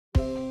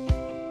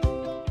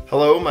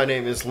Hello, my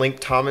name is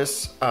Linc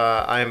Thomas.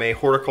 I am a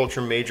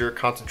horticulture major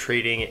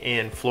concentrating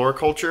in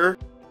floriculture.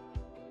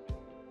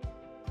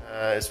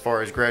 As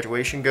far as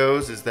graduation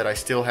goes, is that I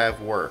still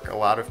have work. A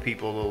lot of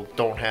people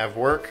don't have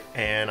work,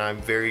 and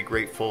I'm very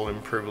grateful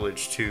and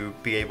privileged to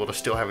be able to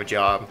still have a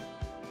job.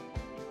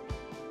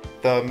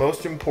 The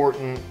most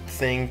important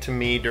thing to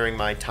me during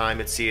my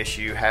time at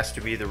CSU has to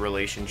be the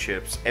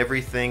relationships.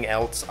 Everything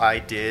else I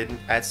did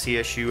at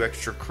CSU,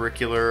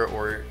 extracurricular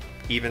or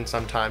even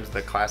sometimes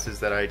the classes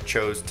that I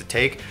chose to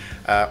take,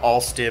 all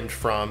stemmed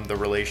from the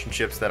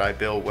relationships that I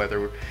built,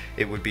 whether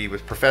it would be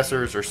with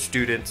professors or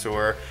students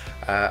or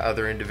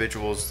other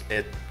individuals.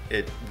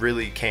 It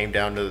really came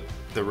down to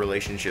the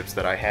relationships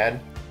that I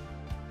had.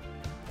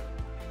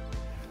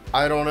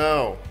 I don't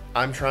know.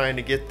 I'm trying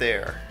to get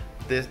there.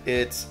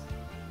 It's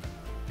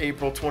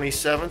April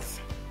 27th.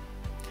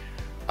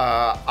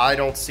 I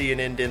don't see an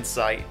end in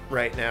sight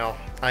right now.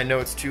 I know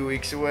it's 2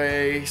 weeks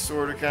away,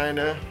 sorta,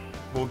 kinda.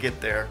 We'll get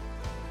there.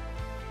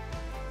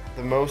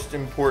 The most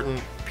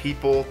important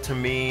people to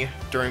me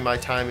during my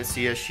time at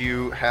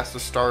CSU has to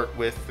start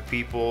with the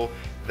people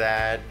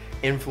that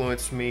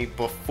influenced me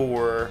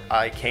before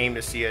I came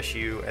to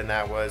CSU, and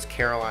that was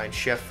Caroline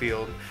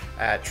Sheffield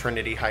at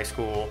Trinity High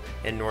School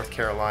in North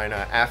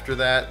Carolina. After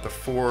that, the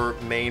four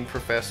main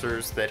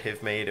professors that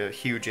have made a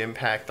huge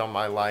impact on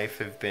my life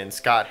have been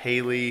Scott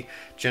Haley,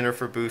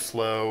 Jennifer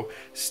Booslow,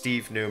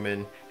 Steve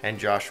Newman, and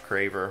Josh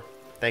Craver.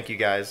 Thank you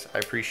guys, I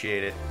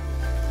appreciate it.